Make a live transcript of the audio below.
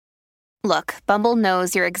Look, Bumble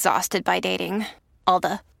knows you're exhausted by dating. All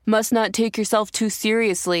the must not take yourself too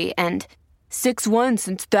seriously and 6'1"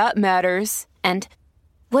 since that matters. And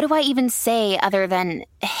what do I even say other than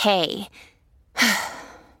hey?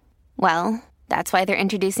 Well, that's why they're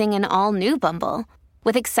introducing an all-new Bumble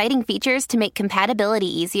with exciting features to make compatibility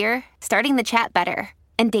easier, starting the chat better,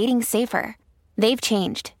 and dating safer. They've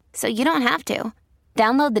changed, so you don't have to.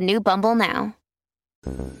 Download the new Bumble now.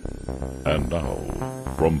 And now,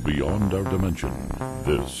 from beyond our dimension,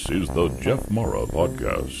 this is the Jeff Mara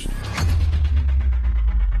Podcast.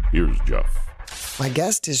 Here's Jeff. My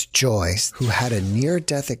guest is Joyce, who had a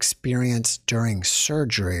near-death experience during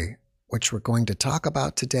surgery, which we're going to talk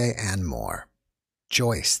about today and more.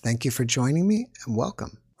 Joyce, thank you for joining me and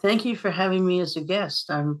welcome. Thank you for having me as a guest.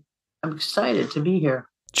 I'm excited to be here.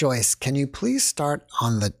 Joyce, can you please start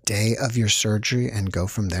on the day of your surgery and go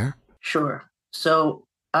from there? Sure. So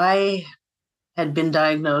I had been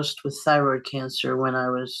diagnosed with thyroid cancer when I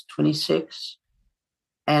was 26,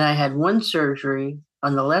 and I had one surgery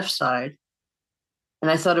on the left side, and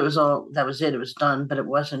I thought that was it was done, but it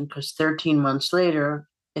wasn't, because 13 months later,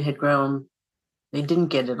 it had grown. They didn't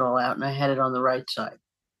get it all out, and I had it on the right side.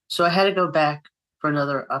 So I had to go back for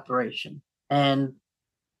another operation. And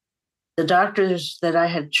the doctors that I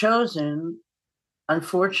had chosen,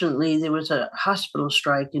 unfortunately, there was a hospital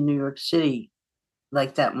strike in New York City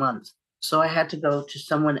like that month. So I had to go to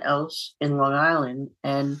someone else in Long Island.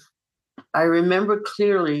 And I remember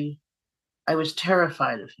clearly I was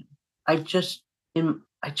terrified of him. I just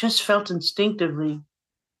felt instinctively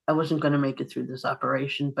I wasn't going to make it through this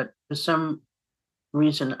operation, but for some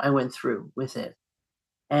reason I went through with it.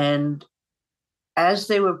 And as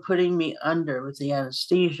they were putting me under with the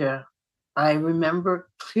anesthesia, I remember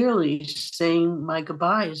clearly saying my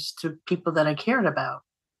goodbyes to people that I cared about.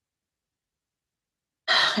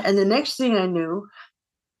 And the next thing I knew,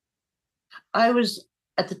 I was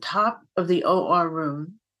at the top of the OR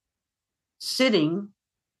room, sitting,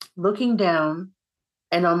 looking down,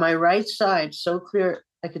 and on my right side, so clear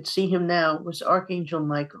I could see him now, was Archangel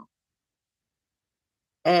Michael.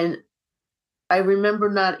 And I remember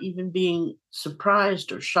not even being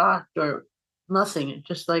surprised or shocked or nothing. It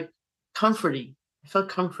just like comforting. I felt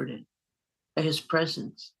comforted by his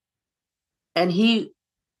presence. And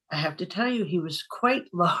I have to tell you, he was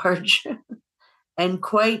quite large and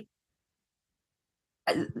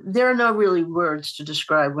there are no really words to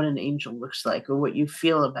describe what an angel looks like or what you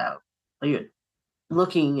feel about you're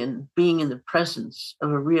looking and being in the presence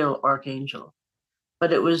of a real archangel.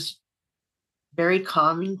 But it was very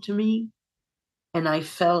calming to me, and I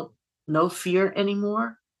felt no fear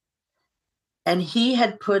anymore. And he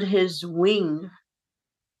had put his wing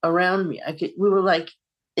around me. We were like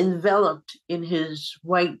enveloped in his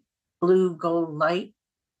white, blue, gold light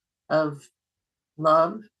of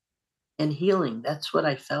love and healing. That's what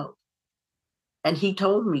I felt. And he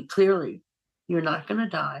told me clearly, you're not going to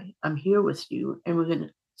die. I'm here with you, and we're going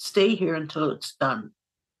to stay here until it's done.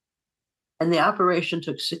 And the operation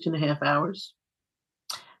took 6.5 hours.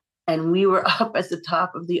 And we were up at the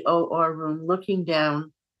top of the OR room looking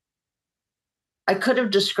down. I could have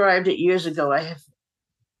described it years ago.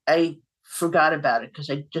 I forgot about it because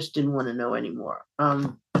I just didn't want to know anymore.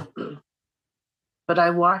 But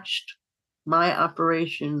I watched my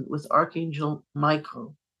operation with Archangel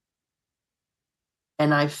Michael,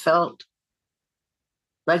 and I felt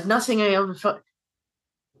like nothing I ever felt.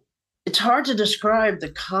 It's hard to describe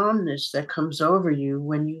the calmness that comes over you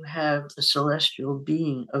when you have a celestial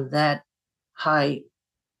being of that high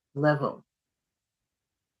level.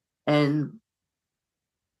 And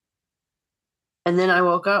then I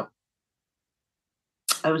woke up.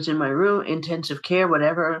 I was in my room, intensive care,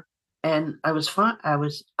 whatever, and I was fine. I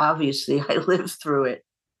lived through it.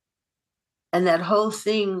 And that whole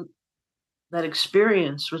thing, that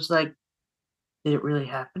experience was like, did it really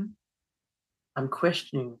happen? I'm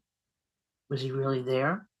questioning, was he really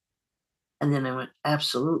there? And then I went,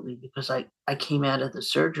 absolutely, because I came out of the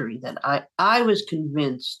surgery that I was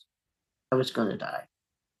convinced I was going to die.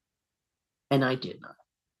 And I did not.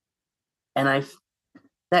 And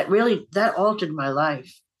that altered my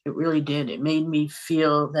life. It really did. It made me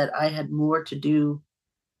feel that I had more to do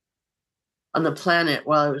on the planet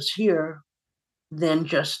while I was here than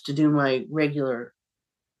just to do my regular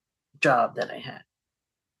job that I had.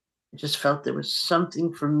 I just felt there was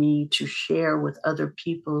something for me to share with other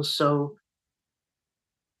people so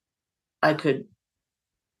I could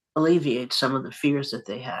alleviate some of the fears that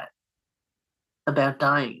they had about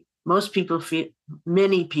dying.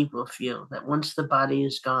 Many people feel that once the body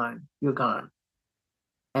is gone, you're gone.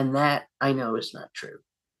 And that I know is not true.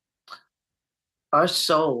 Our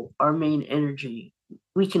soul, our main energy,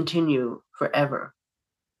 we continue forever.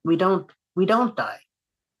 We don't die.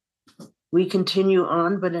 We continue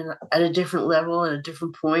on, but at a different level, at a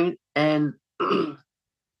different point. And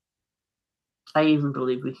I even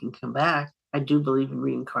believe we can come back. I do believe in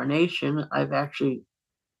reincarnation. I've actually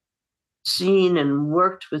seen and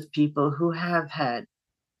worked with people who have had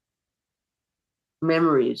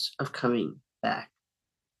memories of coming back.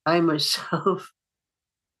 I myself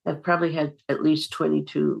have probably had at least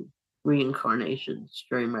 22 reincarnations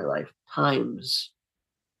during my lifetimes.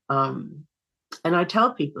 And I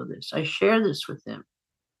tell people this, I share this with them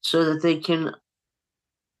so that they can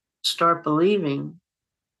start believing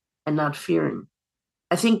and not fearing.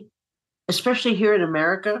 I think, especially here in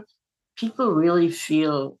America, people really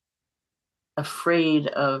feel afraid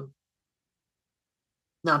of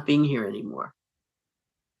not being here anymore.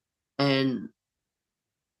 And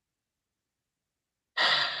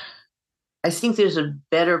I think there's a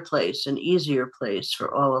better place, an easier place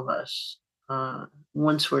for all of us.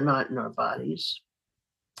 Once we're not in our bodies,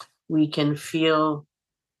 we can feel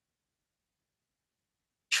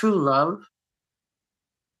true love,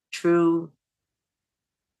 true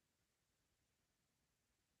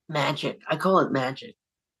magic. I call it magic.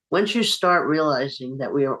 Once you start realizing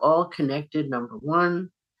that we are all connected, number one,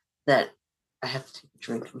 that I have to take a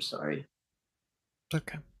drink, I'm sorry.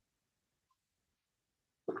 Okay.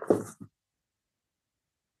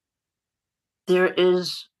 There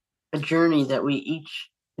is a journey that we each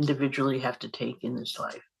individually have to take in this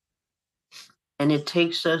life. And it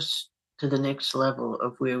takes us to the next level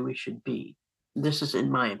of where we should be. This is in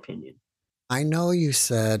my opinion. I know you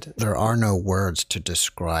said there are no words to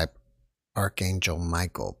describe Archangel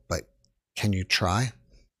Michael, but can you try?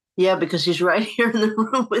 Yeah, because he's right here in the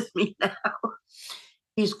room with me now.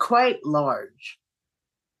 He's quite large.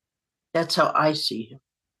 That's how I see him.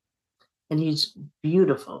 And he's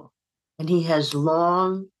beautiful. And he has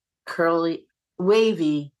long, curly,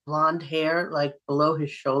 wavy blonde hair, like below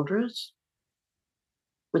his shoulders,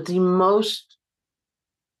 with the most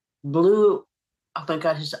blue. Oh my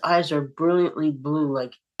God, his eyes are brilliantly blue,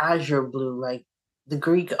 like azure blue, like the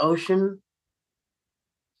Greek Ocean.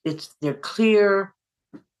 They're clear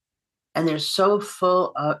and they're so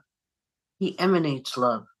full of, he emanates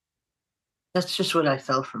love. That's just what I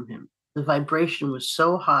felt from him. The vibration was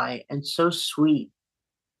so high and so sweet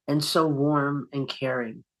and so warm and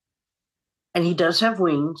caring. And he does have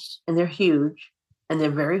wings, and they're huge, and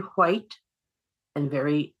they're very white and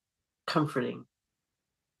very comforting.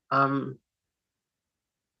 He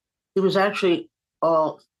was actually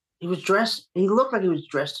he looked like he was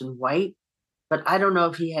dressed in white, but I don't know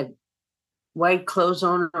if he had white clothes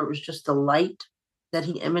on or it was just the light that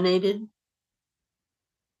he emanated. It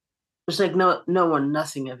was like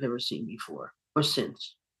nothing I've ever seen before or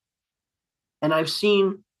since. And I've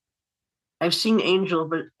seen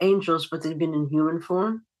angels, but they've been in human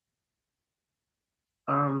form.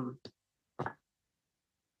 And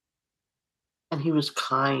he was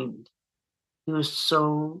kind. He was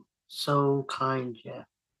so, so kind, Jeff.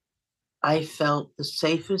 I felt the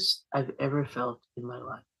safest I've ever felt in my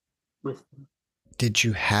life with him. Did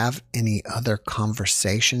you have any other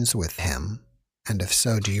conversations with him? And if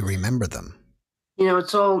so, do you remember them? You know,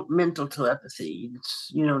 it's all mental telepathy.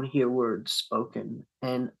 You don't hear words spoken.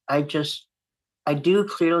 And I do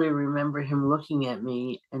clearly remember him looking at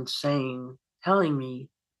me and telling me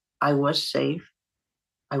I was safe,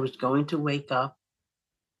 I was going to wake up,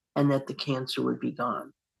 and that the cancer would be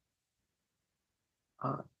gone.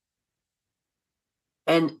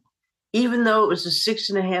 And even though it was a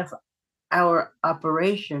 6.5-hour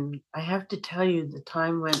operation, I have to tell you, the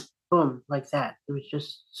time went boom, like that. It was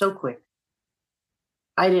just so quick.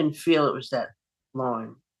 I didn't feel it was that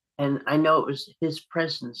long. And I know it was his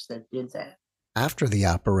presence that did that. After the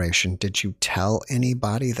operation, did you tell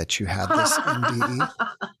anybody that you had this MDE?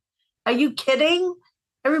 Are you kidding?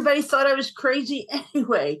 Everybody thought I was crazy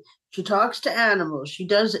anyway. She talks to animals. She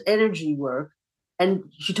does energy work.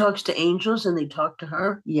 And she talks to angels and they talk to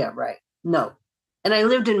her? Yeah, right. No. And I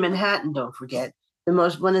lived in Manhattan, don't forget.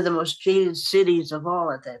 One of the most jaded cities of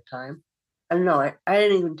all at that time. I don't know. I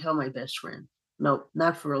didn't even tell my best friend. No,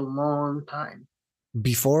 not for a long time.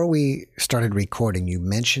 Before we started recording, you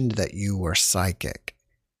mentioned that you were psychic.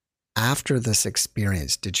 After this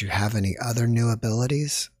experience, did you have any other new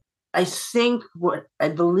abilities? I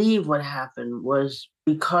believe what happened was,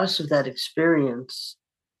 because of that experience,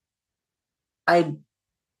 I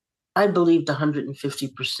believed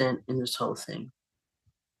 150% in this whole thing.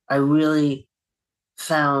 I really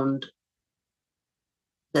found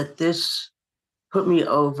that this put me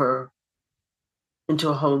over into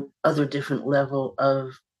a whole other different level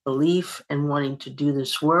of belief and wanting to do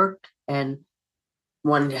this work. And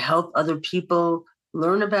wanting to help other people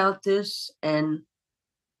learn about this and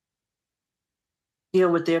deal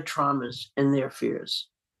with their traumas and their fears.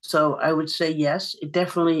 So I would say yes, it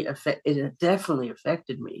definitely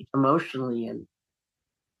affected me emotionally and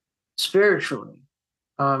spiritually.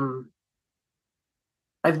 I've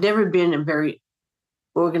never been a very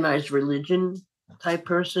organized religion type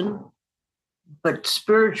person, but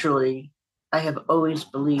spiritually, I have always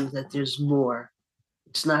believed that there's more.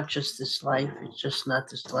 It's not just this life. It's just not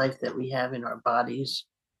this life that we have in our bodies.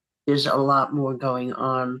 There's a lot more going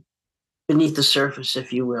on beneath the surface,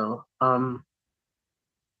 if you will.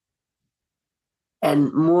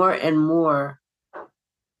 And more,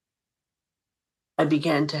 I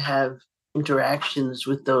began to have interactions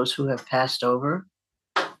with those who have passed over,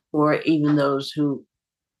 or even those who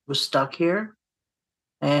were stuck here.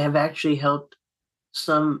 I have actually helped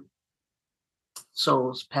some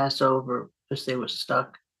souls pass over because they were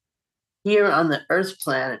stuck here on the Earth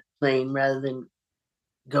plane rather than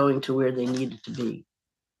going to where they needed to be.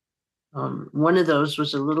 One of those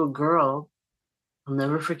was a little girl. I'll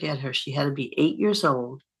never forget her. She had to be 8 years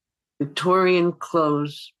old, Victorian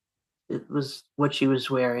clothes. It was what she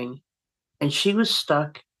was wearing. And she was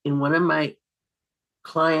stuck in one of my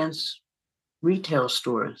clients' retail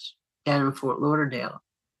stores down in Fort Lauderdale.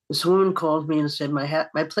 This woman called me and said,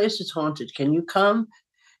 my place is haunted. Can you come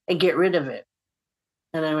and get rid of it?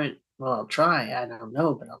 And I went, well, I'll try. I don't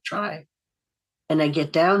know, but I'll try. And I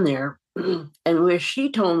get down there, and where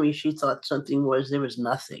she told me she thought something was, there was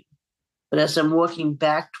nothing. But as I'm walking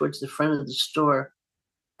back towards the front of the store,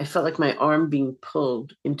 I felt like my arm being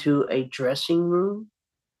pulled into a dressing room.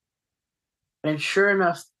 And sure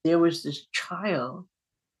enough, there was this child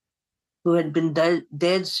who had been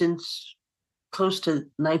dead since close to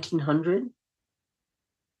 1900.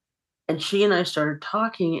 And she and I started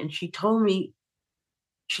talking, and she told me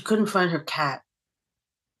she couldn't find her cat.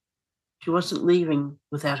 She wasn't leaving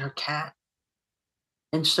without her cat.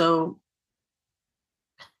 And so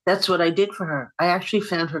that's what I did for her. I actually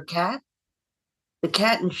found her cat. The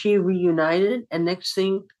cat and she reunited. And next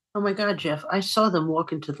thing, oh my God, Jeff, I saw them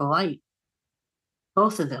walk into the light.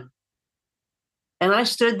 Both of them. And I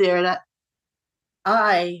stood there and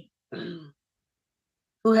I who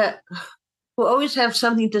always have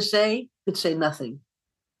something to say, could say nothing.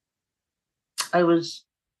 I was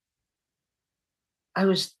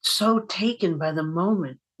so taken by the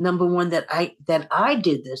moment. Number one, that I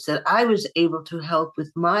did this, that I was able to help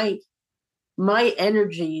with my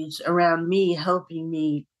energies around me, helping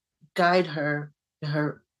me guide her to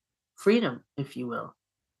her freedom, if you will.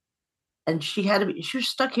 And she was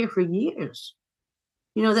stuck here for years.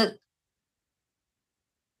 That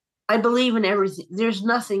I believe in everything. There's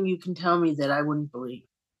nothing you can tell me that I wouldn't believe.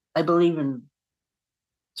 I believe in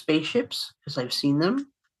spaceships because I've seen them.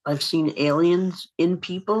 I've seen aliens in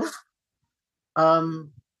people.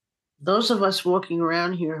 Those of us walking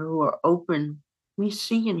around here who are open, we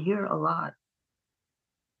see and hear a lot.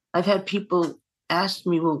 I've had people ask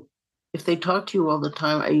me, well, if they talk to you all the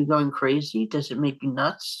time, are you going crazy? Does it make you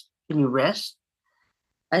nuts? Can you rest?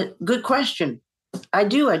 Good question. I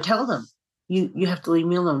do. I tell them, you have to leave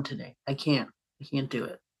me alone today. I can't do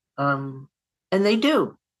it. And they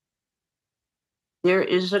do. There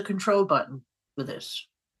is a control button for this.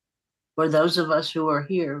 For those of us who are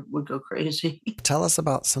here would go crazy. Tell us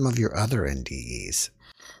about some of your other NDEs.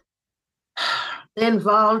 They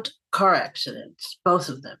involved car accidents, both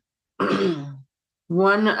of them.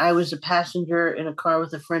 One, I was a passenger in a car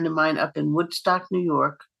with a friend of mine up in Woodstock, New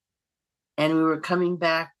York, and we were coming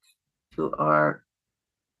back to our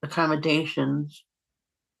accommodations.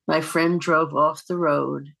 My friend drove off the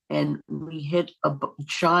road, and we hit a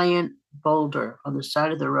giant boulder on the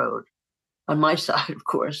side of the road, on my side, of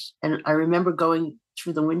course. And I remember going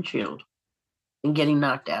through the windshield and getting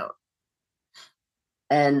knocked out.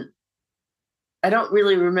 And I don't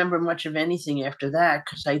really remember much of anything after that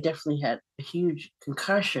because I definitely had a huge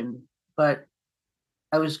concussion, but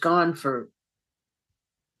I was gone for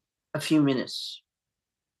a few minutes.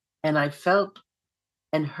 And I felt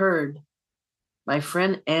and heard my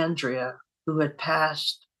friend Andrea, who had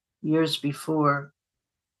passed years before.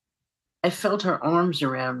 I felt her arms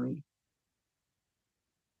around me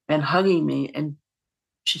and hugging me. And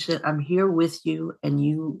she said, I'm here with you and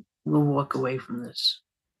you will walk away from this.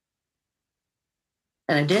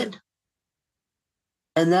 And I did.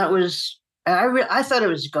 And that was, I thought it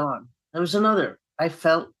was gone. There was another. I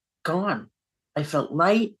felt gone. I felt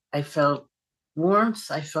light. I felt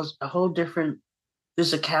warmth. I felt a whole different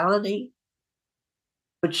physicality.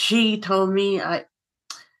 But she told me, all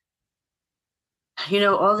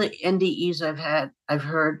the NDEs I've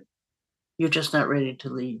heard, you're just not ready to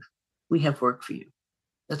leave. We have work for you.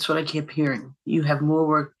 That's what I kept hearing. You have more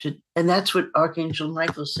work to, and that's what Archangel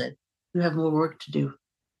Michael said. You have more work to do.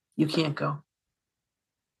 You can't go.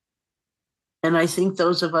 And I think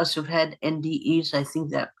those of us who've had NDEs, I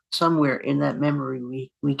think that somewhere in that memory,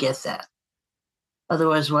 we get that.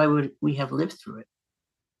 Otherwise, why would we have lived through it?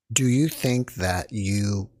 Do you think that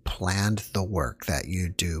you planned the work that you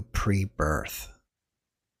do pre-birth?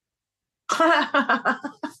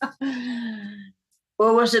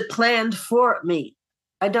 Or was it planned for me?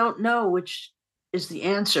 I don't know which is the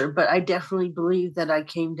answer, but I definitely believe that I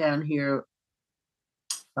came down here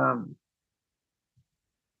and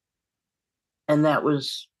that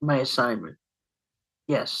was my assignment.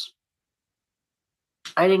 Yes.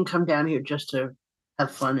 I didn't come down here just to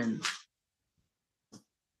have fun and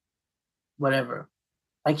whatever.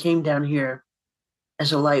 I came down here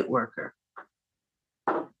as a light worker.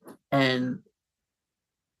 And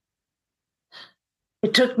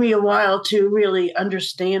it took me a while to really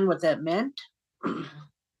understand what that meant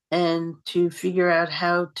and to figure out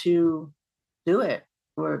how to do it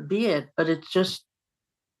or be it. But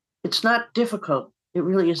it's not difficult. It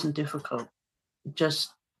really isn't difficult. You just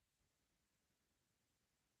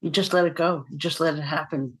let it go. You just let it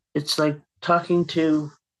happen. It's like talking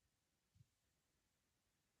to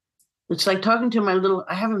my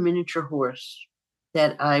I have a miniature horse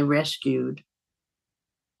that I rescued.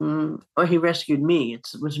 Or he rescued me. It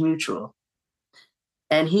was mutual.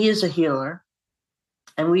 And he is a healer.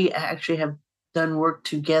 And we actually have done work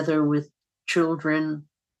together with children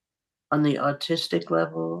on the autistic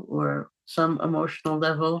level or some emotional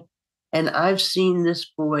level. And I've seen this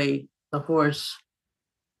boy, the horse,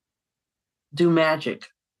 do magic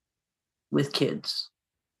with kids.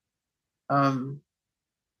 And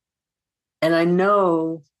I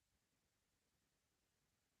know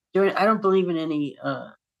I don't believe in any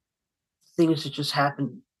things that just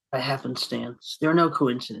happen by happenstance. There are no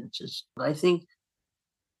coincidences. I think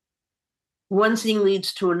one thing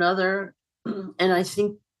leads to another. And I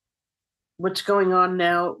think what's going on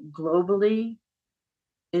now globally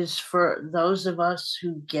is for those of us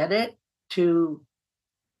who get it to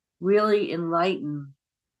really enlighten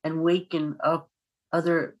and waken up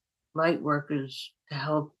other light workers to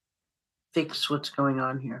help fix what's going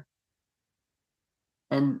on here.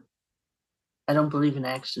 And I don't believe in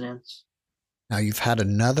accidents. Now, you've had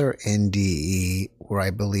another NDE where I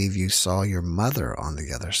believe you saw your mother on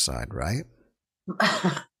the other side, right?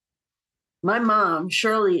 My mom,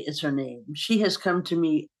 Shirley is her name. She has come to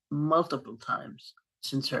me multiple times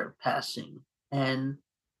since her passing. And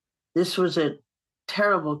this was a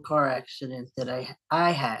terrible car accident that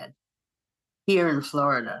I had here in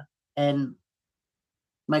Florida. And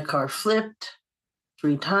my car flipped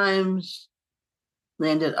 3 times,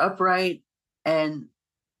 landed upright. And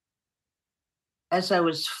as I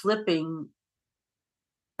was flipping,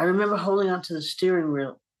 I remember holding onto the steering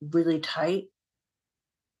wheel really tight.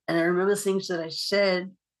 And I remember things that I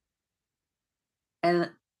said. And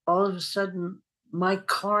all of a sudden, my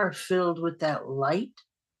car filled with that light,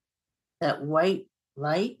 that white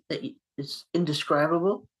light that is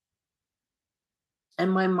indescribable.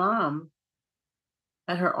 And my mom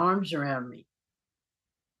had her arms around me.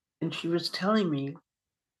 And she was telling me,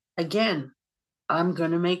 again, I'm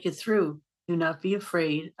going to make it through. Do not be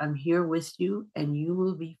afraid. I'm here with you and you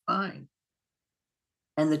will be fine.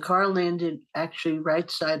 And the car landed actually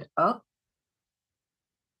right side up,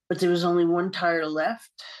 but there was only one tire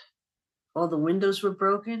left. All the windows were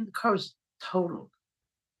broken. The car was totaled.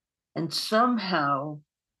 And somehow,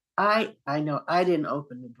 I know I didn't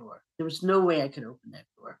open the door. There was no way I could open that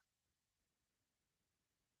door.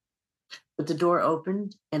 But the door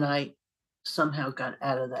opened and I somehow got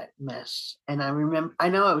out of that mess. And I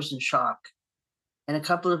know I was in shock. And a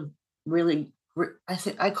couple of really, I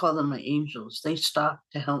think I call them my angels. They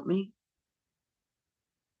stopped to help me.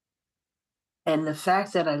 And the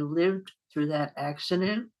fact that I lived through that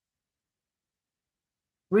accident,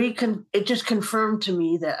 it just confirmed to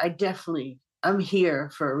me that I'm here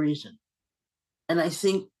for a reason. And I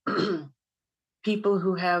think people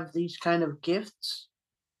who have these kind of gifts,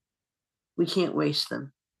 we can't waste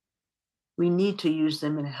them. We need to use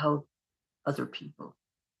them and help other people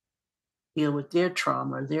deal with their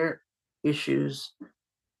trauma, their issues,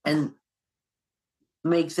 and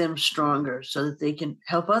make them stronger so that they can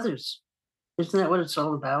help others. Isn't that what it's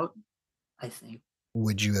all about? I think.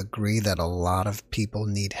 Would you agree that a lot of people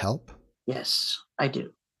need help? Yes, I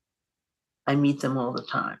do. I meet them all the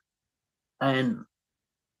time. And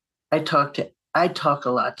I talk a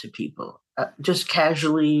lot to people, just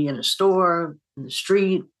casually in a store, in the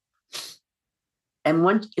street.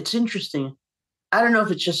 And it's interesting. I don't know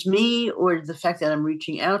if it's just me or the fact that I'm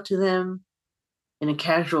reaching out to them, in a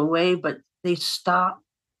casual way, but they stop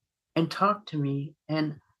and talk to me.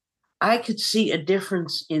 And I could see a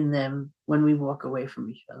difference in them when we walk away from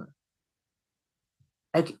each other.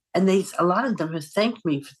 A lot of them have thanked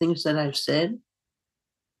me for things that I've said.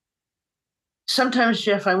 Sometimes,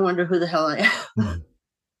 Jeff, I wonder who the hell I am,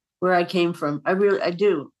 where I came from. I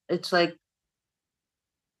do. It's like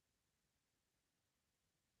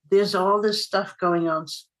there's all this stuff going on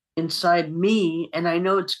inside me, and I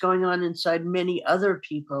know it's going on inside many other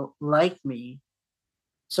people like me.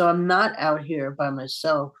 So I'm not out here by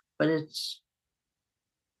myself, but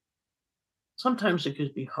sometimes it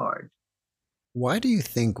could be hard. Why do you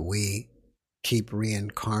think we keep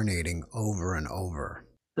reincarnating over and over?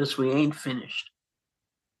 Because we ain't finished.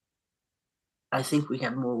 I think we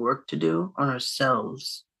have more work to do on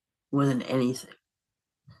ourselves more than anything.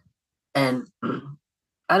 And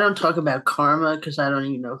I don't talk about karma because I don't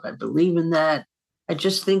even know if I believe in that. I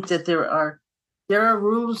just think that there are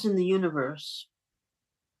rules in the universe.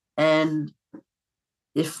 And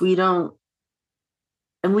if we don't,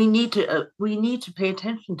 and we need to pay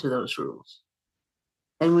attention to those rules.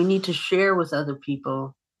 And we need to share with other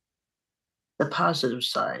people the positive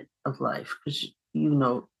side of life, because you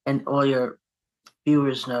know, and all your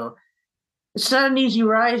viewers know, it's not an easy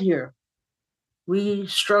ride here. We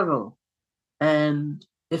struggle. And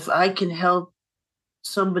if I can help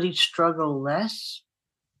somebody struggle less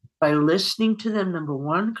by listening to them, number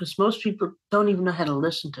one, because most people don't even know how to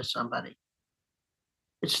listen to somebody.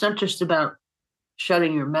 It's not just about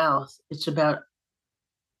shutting your mouth. It's about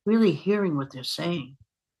really hearing what they're saying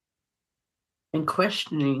and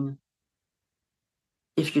questioning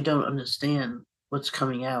if you don't understand what's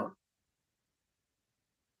coming out.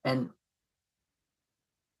 And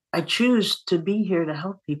I choose to be here to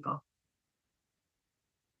help people.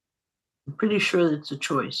 I'm pretty sure it's a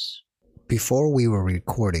choice. Before we were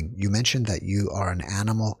recording, you mentioned that you are an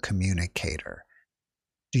animal communicator.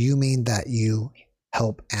 Do you mean that you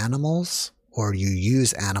help animals or you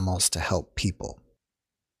use animals to help people?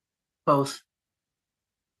 Both.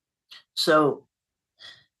 So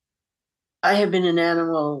I have been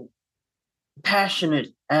an passionate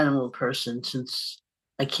animal person since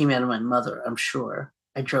I came out of my mother, I'm sure.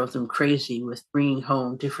 I drove them crazy with bringing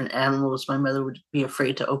home different animals. My mother would be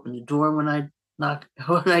afraid to open the door when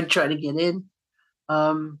I try to get in.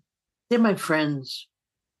 They're my friends.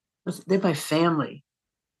 They're my family.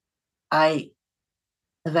 I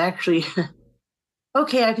have actually,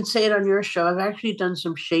 okay, I can say it on your show. I've actually done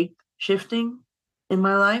some shape shifting in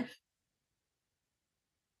my life.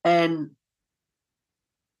 And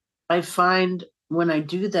I find when I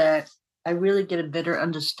do that, I really get a better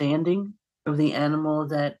understanding of the animal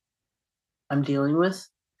that I'm dealing with.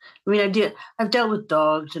 I mean, I've dealt with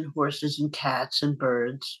dogs and horses and cats and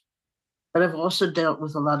birds, but I've also dealt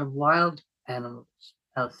with a lot of wild animals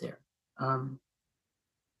out there.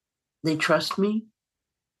 They trust me,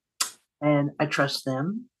 and I trust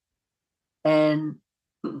them. And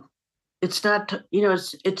it's not,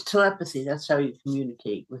 it's telepathy. That's how you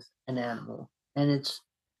communicate with an animal.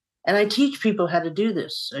 And I teach people how to do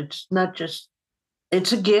this. It's not just,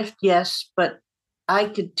 it's a gift, yes, but I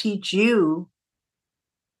could teach you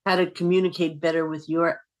how to communicate better with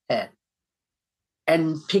your pet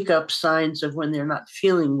and pick up signs of when they're not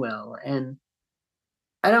feeling well. And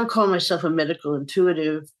I don't call myself a medical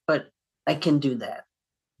intuitive, but I can do that.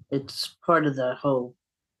 It's part of the whole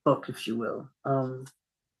book, if you will.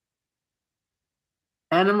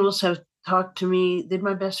 Animals have talked to me. They're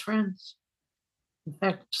my best friends. In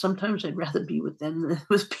fact, sometimes I'd rather be with them than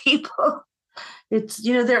with people. It's,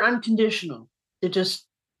 they're unconditional. They're just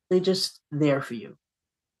there for you.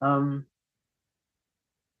 So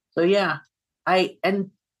yeah,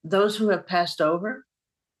 and those who have passed over,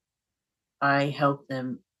 I help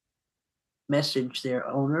them message their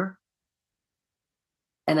owner,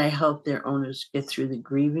 and I help their owners get through the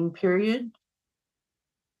grieving period,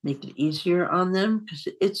 make it easier on them, because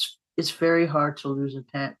it's very hard to lose a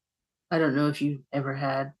pet. I don't know if you've ever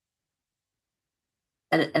had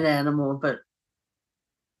an animal, but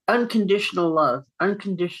unconditional love,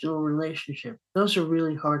 unconditional relationship, those are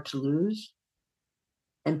really hard to lose.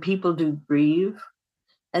 And people do grieve.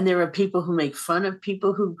 And there are people who make fun of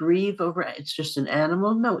people who grieve over it's just an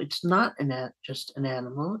animal. No, it's not just an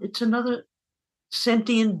animal. It's another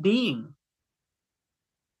sentient being.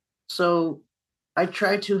 So I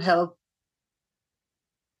try to help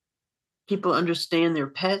people understand their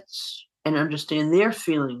pets and understand their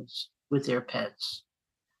feelings with their pets.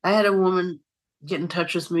 I had a woman get in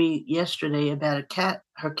touch with me yesterday about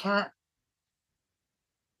her cat,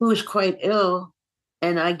 who was quite ill.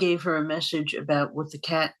 And I gave her a message about what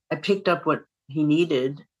I picked up what he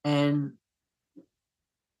needed. And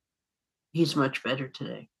he's much better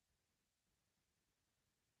today.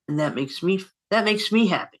 And that makes me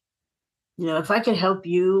happy. If I could help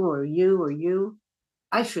you or you or you,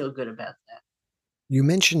 I feel good about that. You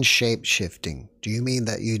mentioned shape shifting. Do you mean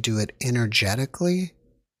that you do it energetically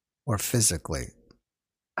or physically?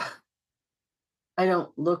 I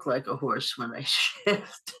don't look like a horse when I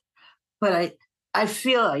shift, but I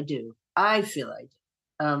feel I do. I feel I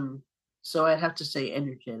do. So I'd have to say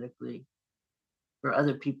energetically. For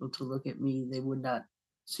other people to look at me, they would not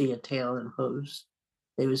see a tail and hose.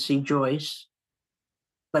 They would see Joyce.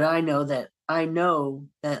 But I know that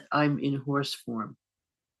I'm in horse form.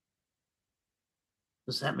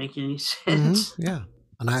 Does that make any sense? Yeah.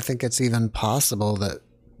 And I think it's even possible that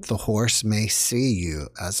the horse may see you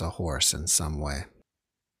as a horse in some way.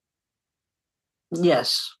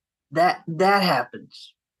 Yes, that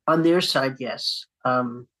happens on their side. Yes,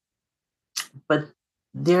 but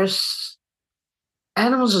there's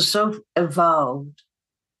animals are so evolved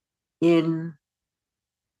in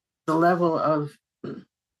the level of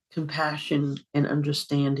compassion and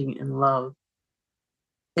understanding and love.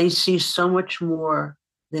 They see so much more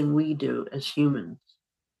than we do as humans.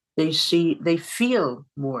 They feel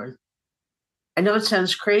more. I know it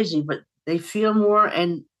sounds crazy, but they feel more,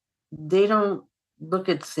 and they don't look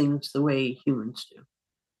at things the way humans do.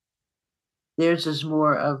 Theirs is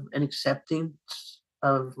more of an acceptance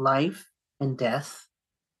of life and death.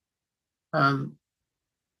 And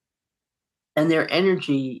their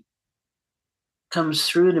energy comes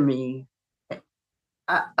through to me.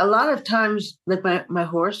 A lot of times, like my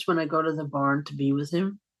horse, when I go to the barn to be with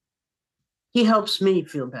him, he helps me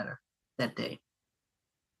feel better that day.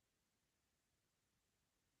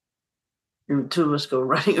 And two of us go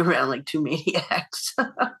running around like two maniacs,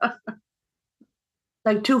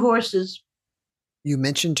 like two horses. You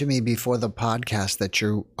mentioned to me before the podcast that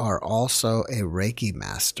you are also a Reiki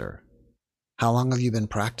master. How long have you been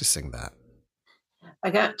practicing that? I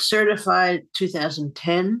got certified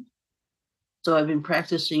 2010. So I've been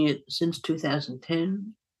practicing it since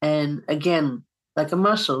 2010. And again, like a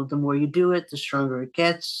muscle, the more you do it, the stronger it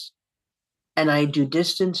gets. And I do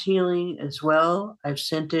distance healing as well. I've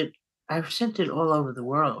sent it all over the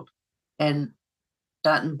world and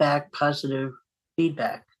gotten back positive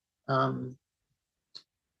feedback, for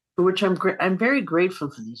which I'm very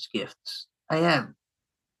grateful for these gifts. I am,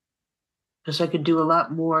 because I could do a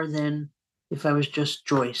lot more than if I was just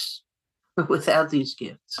Joyce without these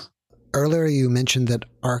gifts. Earlier, you mentioned that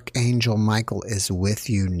Archangel Michael is with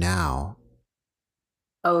you now.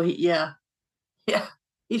 Oh, yeah.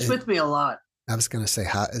 He's with me a lot. I was going to say,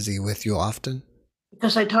 how is he with you often?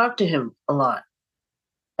 Because I talk to him a lot.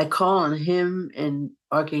 I call on him and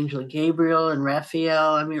Archangel Gabriel and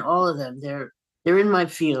Raphael. I mean, all of them. They're in my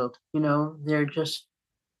field. They're just.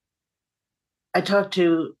 I talk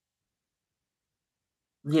to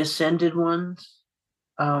the ascended ones,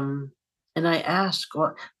 and I ask.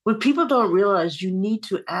 What people don't realize, you need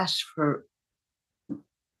to ask for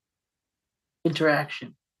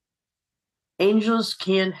interaction. Angels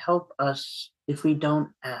can't help us if we don't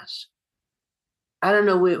ask. I don't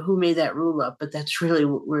know who made that rule up, but that's really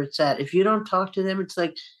where it's at. If you don't talk to them, it's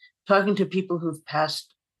like talking to people who've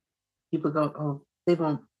passed. People go, oh, they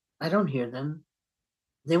won't, I don't hear them.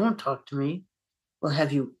 They won't talk to me. Well,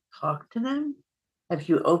 have you talked to them? Have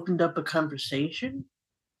you opened up a conversation?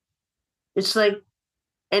 It's like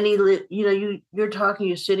you're talking,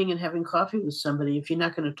 you're sitting and having coffee with somebody. If you're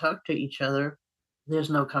not going to talk to each other,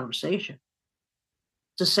 there's no conversation.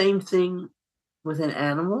 It's the same thing with an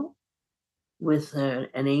animal, with an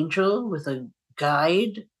angel, with a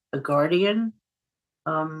guide, a guardian.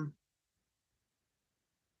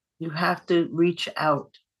 You have to reach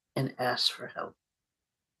out and ask for help.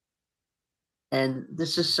 And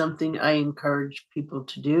this is something I encourage people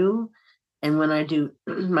to do. And when I do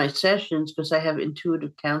my sessions, because I have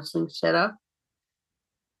intuitive counseling set up,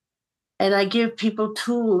 and I give people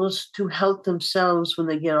tools to help themselves when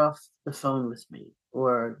they get off the phone with me,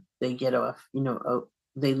 or they get off,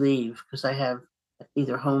 they leave, because I have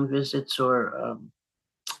either home visits or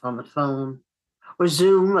on the phone or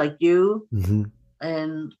Zoom like you. Mm-hmm.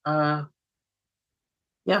 And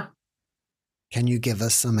yeah. Can you give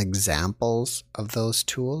us some examples of those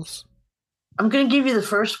tools? I'm going to give you the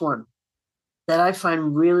first one that I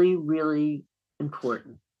find really, really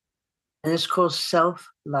important. And it's called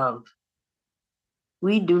self-love.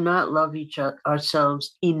 We do not love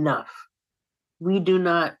ourselves enough. We do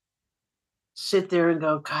not sit there and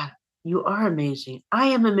go, God, you are amazing. I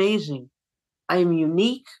am amazing. I am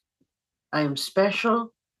unique. I am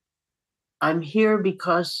special. I'm here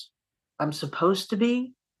because I'm supposed to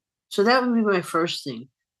be. So that would be my first thing.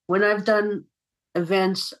 When I've done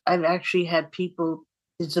events, I've actually had people,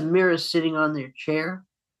 it's a mirror sitting on their chair,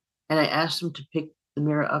 and I ask them to pick the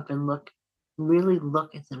mirror up and really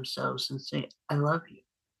look at themselves and say, I love you.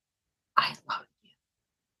 I love you.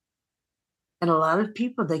 And a lot of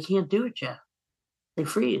people, they can't do it, Jeff. They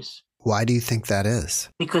freeze. Why do you think that is?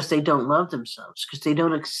 Because they don't love themselves, because they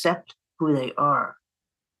don't accept who they are.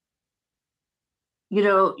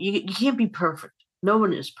 You can't be perfect. No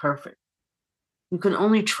one is perfect. You can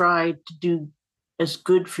only try to do as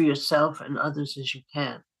good for yourself and others as you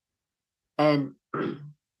can. And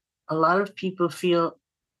a lot of people feel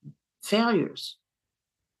failures.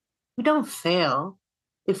 We don't fail.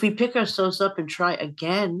 If we pick ourselves up and try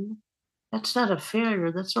again, that's not a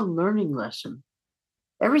failure. That's a learning lesson.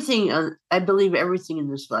 I believe everything in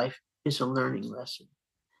this life is a learning lesson.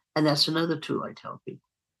 And that's another tool I tell people.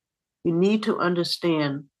 You need to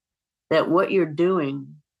understand that what you're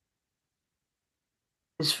doing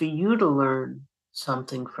is for you to learn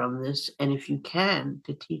something from this. And if you can,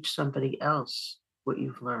 to teach somebody else what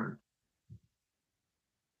you've learned.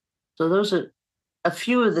 So those are a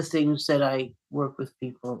few of the things that I work with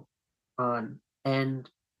people on. And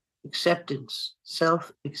acceptance,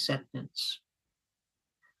 self-acceptance.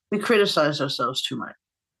 We criticize ourselves too much.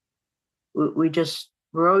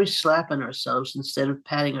 We're always slapping ourselves instead of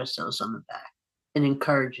patting ourselves on the back and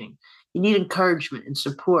encouraging. You need encouragement and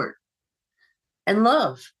support and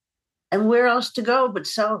love. And where else to go but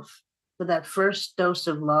self? For that first dose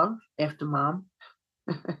of love after mom,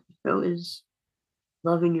 is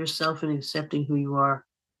loving yourself and accepting who you are.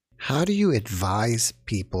 How do you advise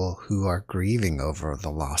people who are grieving over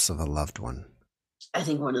the loss of a loved one? I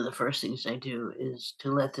think one of the first things I do is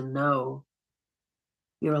to let them know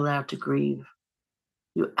you're allowed to grieve.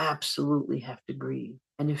 You absolutely have to grieve.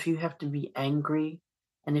 And if you have to be angry,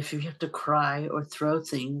 and if you have to cry or throw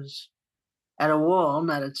things at a wall,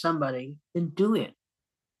 not at somebody, then do it.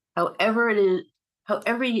 However it is,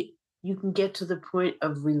 however you can get to the point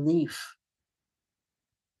of relief.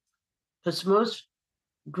 Because most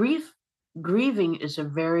grieving is a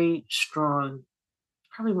very strong,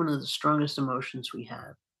 probably one of the strongest emotions we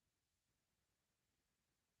have.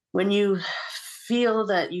 When you feel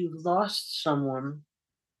that you've lost someone,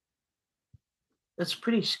 that's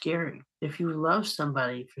pretty scary. If you love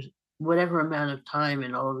somebody for whatever amount of time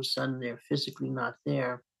and all of a sudden they're physically not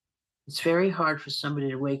there, it's very hard for somebody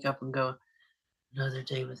to wake up and go, another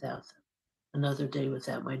day without them, another day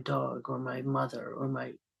without my dog or my mother or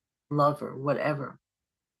my lover, whatever.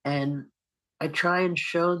 And I try and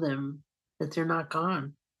show them that they're not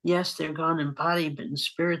gone. Yes, they're gone in body, but in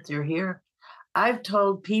spirit, they're here. I've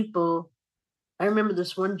told people, I remember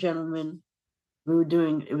this one gentleman,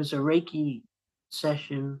 it was a Reiki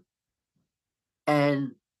session.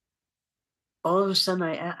 And all of a sudden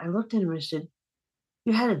I looked at him and I said,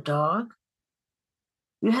 you had a dog?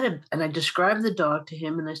 And I described the dog to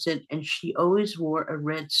him and I said, and she always wore a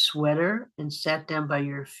red sweater and sat down by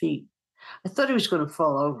your feet. I thought he was going to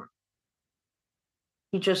fall over.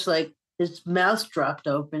 He just his mouth dropped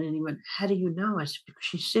open and he went, how do you know? I said, because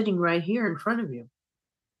she's sitting right here in front of you.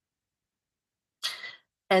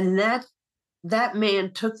 And that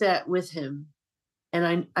man took that with him.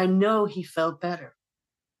 And I know he felt better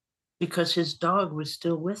because his dog was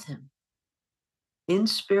still with him. In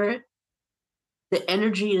spirit, the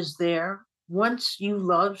energy is there. Once you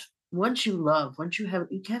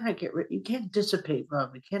can't dissipate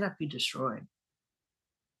love. It cannot be destroyed.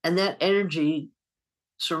 And that energy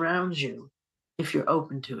surrounds you if you're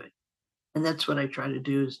open to it. And that's what I try to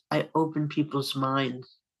do is I open people's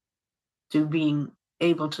minds to being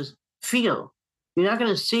able to feel. You're not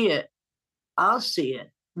going to see it. I'll see it.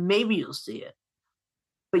 Maybe you'll see it.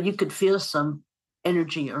 But you could feel some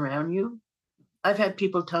energy around you. I've had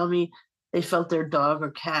people tell me they felt their dog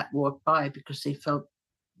or cat walk by because they felt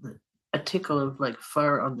a tickle of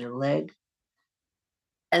fur on their leg.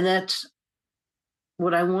 And that's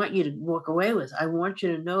what I want you to walk away with. I want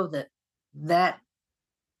you to know that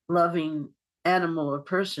loving animal or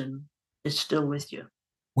person is still with you.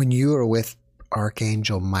 When you were with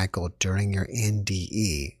Archangel Michael during your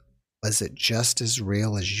NDE, was it just as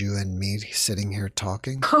real as you and me sitting here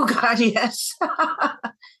talking? Oh, God, yes.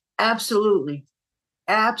 Absolutely.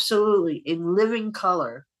 Absolutely. In living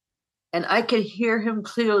color. And I could hear him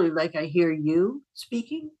clearly like I hear you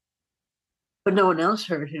speaking, but no one else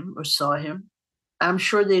heard him or saw him. I'm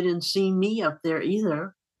sure they didn't see me up there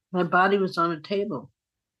either. My body was on a table.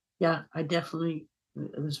 Yeah,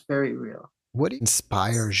 it was very real. What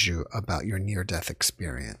inspires you about your near-death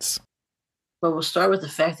experience? Well, we'll start with the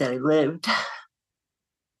fact that I lived.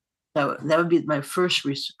 That would be my first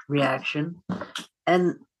reaction.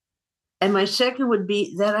 And my second would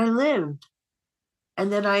be that I lived.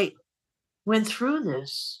 And then I went through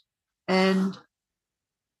this, and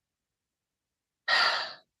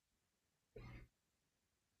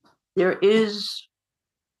there is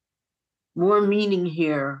more meaning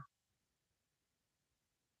here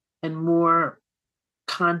and more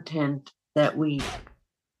content that we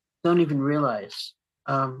don't even realize.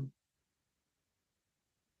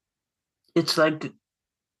 It's like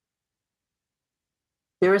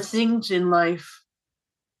there are things in life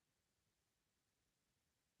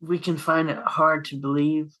we can find it hard to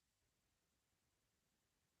believe.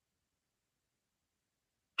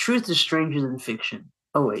 Truth is stranger than fiction,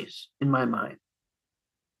 always, in my mind.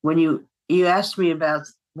 When you asked me about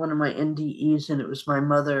one of my NDEs, and it was my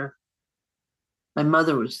mother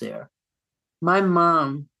was there. My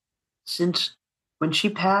mom, since when she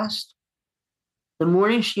passed, the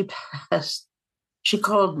morning she passed, she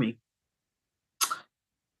called me.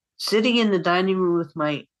 Sitting in the dining room with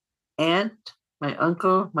my aunt, my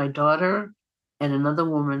uncle, my daughter, and another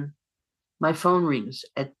woman, my phone rings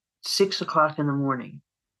at 6:00 in the morning.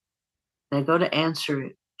 And I go to answer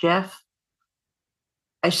it. Jeff,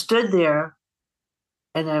 I stood there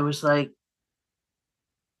and I was like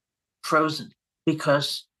frozen,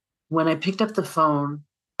 because when I picked up the phone,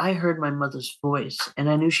 I heard my mother's voice, and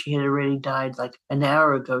I knew she had already died. Like an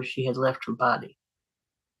hour ago, she had left her body.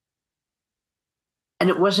 And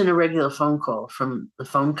it wasn't a regular phone call from the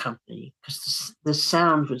phone company, because the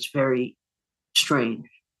sound was very strange,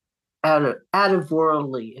 out of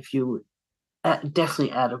worldly, if you would,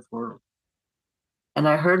 definitely out of world. And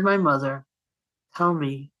I heard my mother tell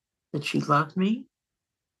me that she loved me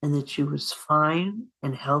and that she was fine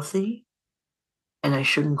and healthy, and I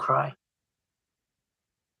shouldn't cry.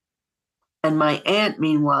 And my aunt,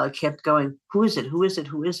 meanwhile, kept going, who is it? Who is it?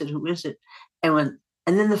 Who is it? Who is it?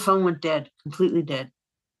 And then the phone went dead, completely dead.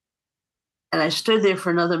 And I stood there for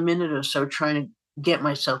another minute or so trying to get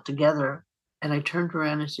myself together. And I turned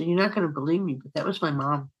around and said, you're not going to believe me, but that was my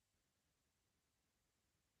mom.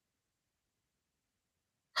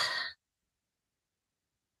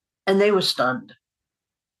 And they were stunned.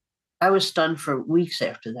 I was stunned for weeks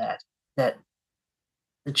after that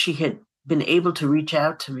she had been able to reach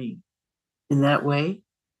out to me in that way.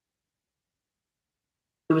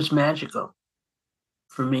 It was magical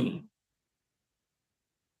for me.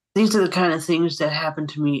 These are the kind of things that happen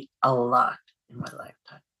to me a lot in my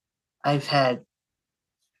lifetime. I've had,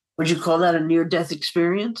 would you call that a near-death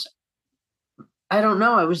experience? I don't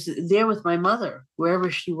know. I was there with my mother,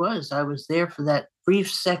 wherever she was. I was there for that few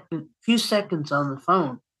seconds on the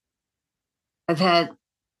phone. I've had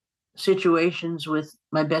situations with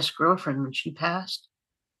my best girlfriend when she passed.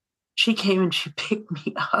 She came and she picked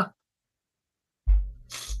me up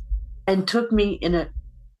and took me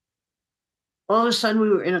all of a sudden we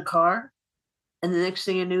were in a car, and the next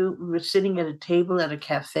thing I knew, we were sitting at a table at a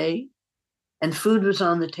cafe, and food was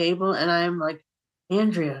on the table, and I am like,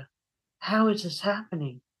 Andrea, how is this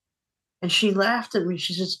happening? And she laughed at me.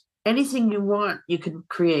 She says, anything you want, you can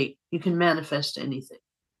create. You can manifest anything.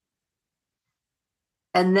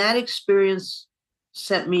 And that experience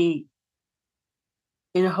set me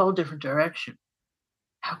in a whole different direction.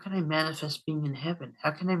 How can I manifest being in heaven?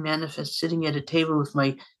 How can I manifest sitting at a table with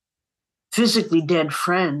my physically dead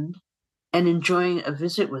friend and enjoying a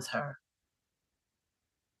visit with her?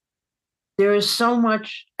 There is so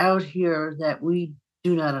much out here that we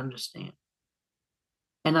do not understand.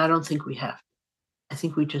 And I don't think we have to. I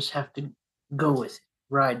think we just have to go with it,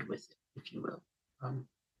 ride with it, if you will,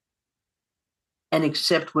 and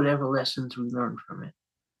accept whatever lessons we learn from it.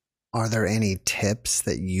 Are there any tips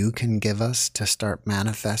that you can give us to start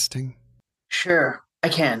manifesting? Sure, I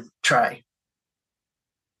can try.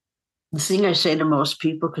 The thing I say to most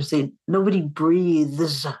people, because nobody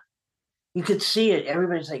breathes, you could see it.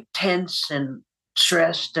 Everybody's like tense and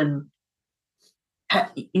stressed, and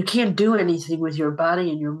you can't do anything with your body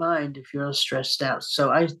and your mind if you're stressed out.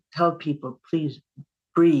 So I tell people, please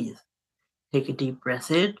breathe. Take a deep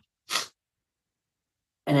breath in.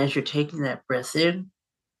 And as you're taking that breath in,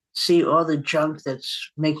 see all the junk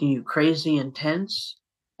that's making you crazy and tense,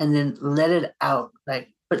 and then let it out.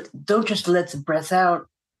 But don't just let the breath out.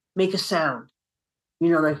 Make a sound,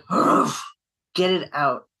 like, get it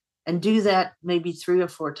out. And do that maybe 3 or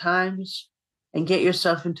 4 times, and get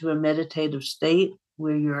yourself into a meditative state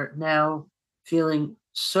where you're now feeling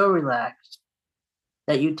so relaxed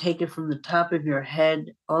that you take it from the top of your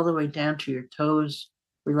head all the way down to your toes,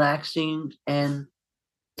 relaxing and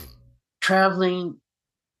traveling.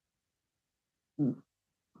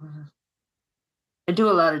 I do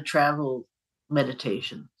a lot of travel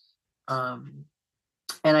meditations,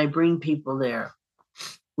 and I bring people there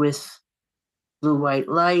with blue white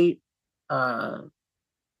light,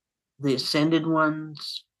 the ascended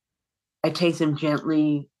ones. I take them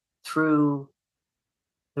gently through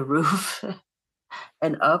the roof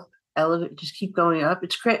and up, elevate, just keep going up.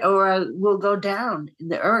 It's great. Or I will go down in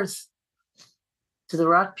the earth to the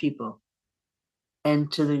rock people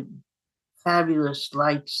and to the fabulous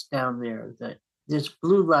lights down there. That this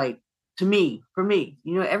blue light, to me, for me,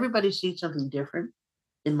 everybody sees something different,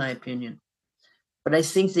 in my opinion. But I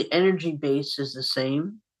think the energy base is the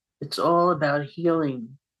same. It's all about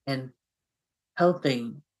healing and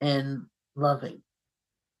helping and loving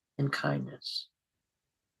and kindness.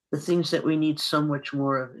 The things that we need so much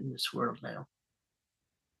more of in this world now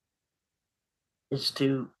is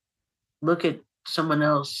to look at someone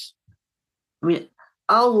else. I mean,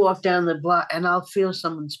 I'll walk down the block and I'll feel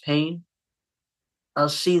someone's pain. I'll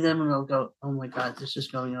see them and I'll go, oh my God, this is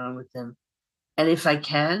going on with them. And if I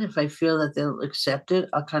feel that they'll accept it,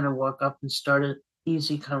 I'll kind of walk up and start an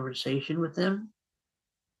easy conversation with them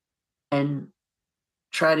and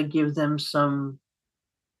try to give them some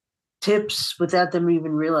tips without them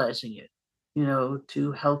even realizing it,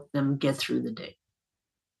 to help them get through the day.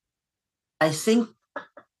 I think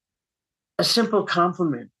a simple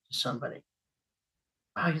compliment to somebody.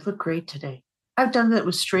 Wow, you look great today. I've done that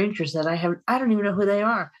with strangers that I don't even know who they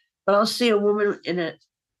are, but I'll see a woman in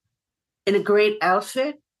a great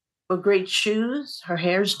outfit or great shoes, her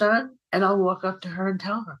hair's done, and I'll walk up to her and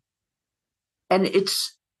tell her. And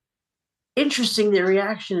it's interesting, the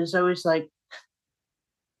reaction is always like,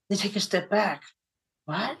 they take a step back.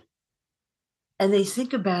 What? And they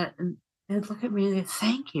think about it and they look at me and they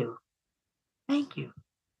thank you. Thank you.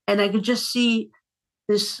 And I could just see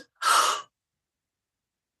this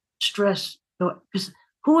stress. Because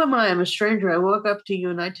who am I? I'm a stranger. I walk up to you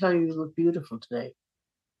and I tell you look beautiful today.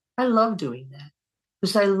 I love doing that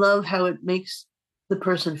because I love how it makes the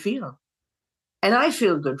person feel. And I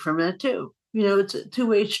feel good from that too. It's a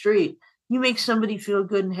two-way street. You make somebody feel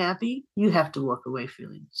good and happy, you have to walk away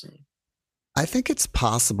feeling the same. I think it's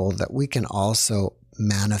possible that we can also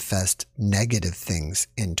manifest negative things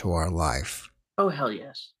into our life. Oh, hell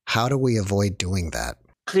yes. How do we avoid doing that?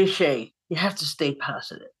 Cliche. You have to stay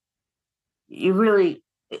positive.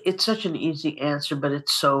 It's such an easy answer, but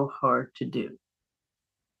it's so hard to do.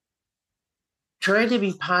 Try to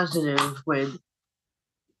be positive when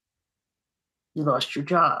you lost your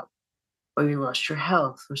job or you lost your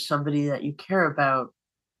health or somebody that you care about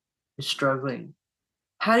is struggling.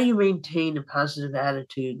 How do you maintain a positive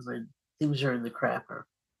attitude when things are in the crapper?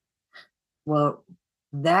 Well,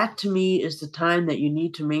 that to me is the time that you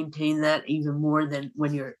need to maintain that even more than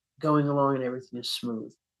when you're going along and everything is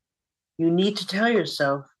smooth. You need to tell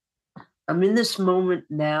yourself, I'm in this moment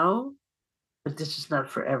now, but this is not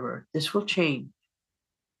forever. This will change.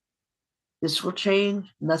 This will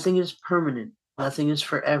change. Nothing is permanent. Nothing is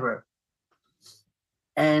forever.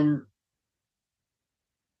 And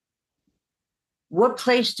where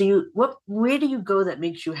do you go that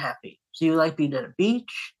makes you happy? Do you like being at a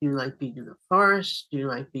beach? Do you like being in the forest? Do you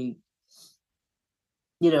like being,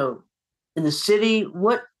 in the city?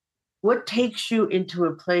 What takes you into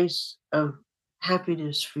a place of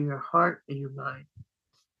happiness for your heart and your mind?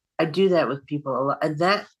 I do that with people a lot. And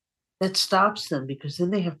that stops them because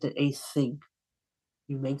then they have to think.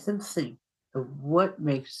 You make them think of what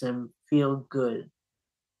makes them feel good.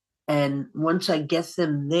 And once I get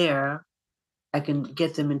them there, I can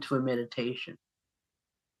get them into a meditation.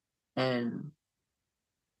 And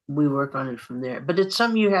we work on it from there. But it's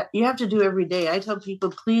something you have to do every day. I tell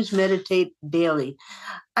people, please meditate daily.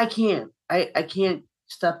 I can't. I can't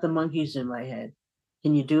stop the monkeys in my head.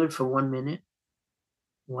 Can you do it for 1 minute?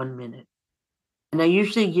 1 minute. And I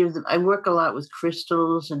usually I work a lot with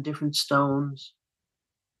crystals and different stones.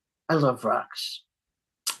 I love rocks.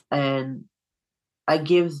 And I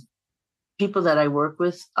give people that I work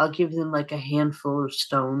with, I'll give them like a handful of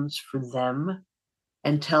stones for them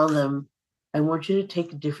and tell them, I want you to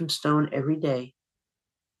take a different stone every day.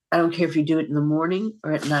 I don't care if you do it in the morning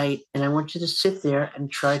or at night, and I want you to sit there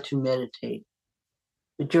and try to meditate.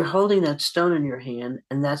 But you're holding that stone in your hand,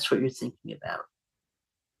 and that's what you're thinking about.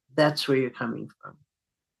 That's where you're coming from.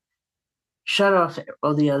 Shut off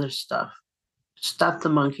all the other stuff. Stop the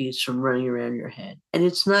monkeys from running around your head. And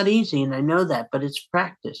it's not easy, and I know that, but it's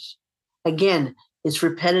practice. Again, it's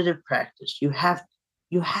repetitive practice. You have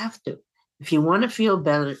to. If you want to feel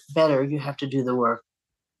better, you have to do the work.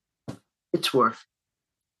 It's work.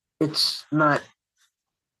 It's not,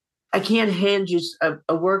 I can't hand you a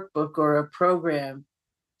workbook or a program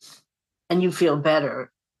and you feel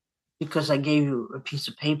better because I gave you a piece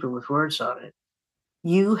of paper with words on it.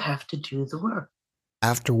 You have to do the work.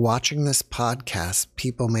 After watching this podcast,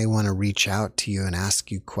 people may want to reach out to you and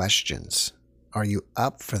ask you questions. Are you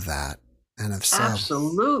up for that? And if so,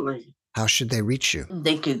 Absolutely. how should they reach you?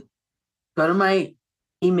 They could go to my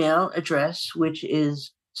email address, which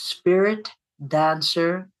is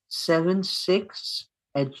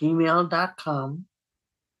spiritdancer76@gmail.com.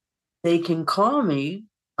 They can call me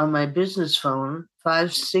on my business phone,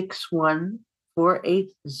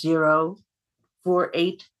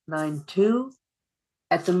 561-480-4892.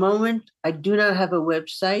 At the moment, I do not have a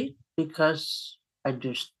website because I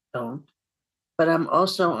just don't. But I'm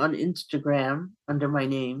also on Instagram under my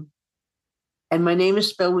name. And my name is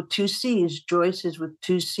spelled with 2 C's. Joyce is with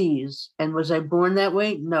 2 C's. And was I born that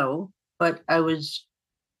way? No. But I was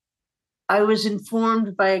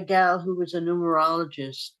informed by a gal who was a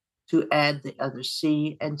numerologist to add the other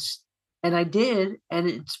C, and I did,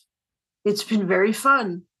 and it's been very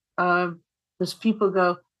fun. Because people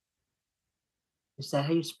go, "Is that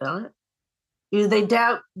how you spell it?" They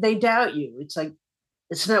doubt you. It's like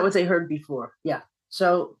it's not what they heard before. Yeah.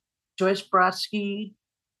 So Joyce Brodsky,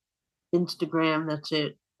 Instagram, that's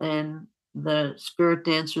it, and the Spirit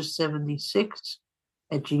Dancer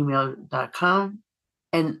 76@gmail.com,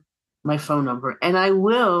 and my phone number. And I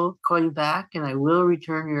will call you back, and I will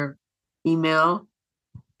return your email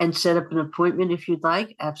and set up an appointment if you'd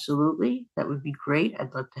like. Absolutely. That would be great.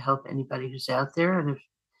 I'd love to help anybody who's out there. And if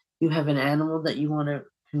you have an animal that you want to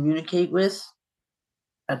communicate with,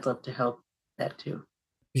 I'd love to help that too.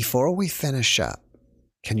 Before we finish up,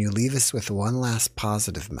 can you leave us with one last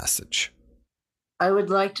positive message? I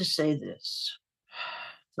would like to say this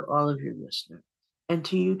to all of your listeners and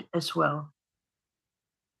to you as well.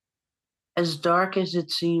 As dark as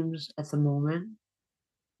it seems at the moment,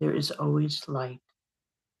 there is always light.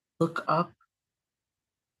 Look up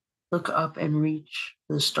and reach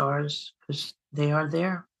the stars because they are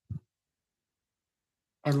there.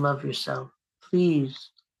 And love yourself.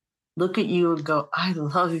 Please look at you and go, I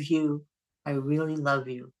love you. I really love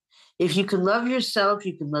you. If you can love yourself,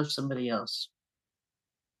 you can love somebody else.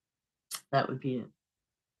 That would be it.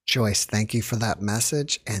 Joyce, thank you for that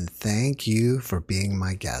message, and thank you for being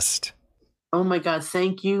my guest. Oh my God,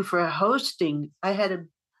 thank you for hosting. I had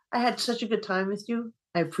such a good time with you.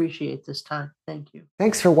 I appreciate this time. Thank you.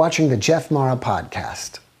 Thanks for watching the Jeff Mara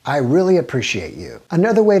podcast. I really appreciate you.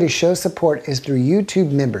 Another way to show support is through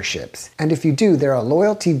YouTube memberships. And if you do, there are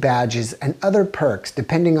loyalty badges and other perks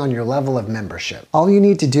depending on your level of membership. All you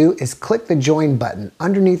need to do is click the join button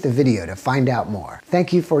underneath the video to find out more.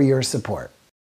 Thank you for your support.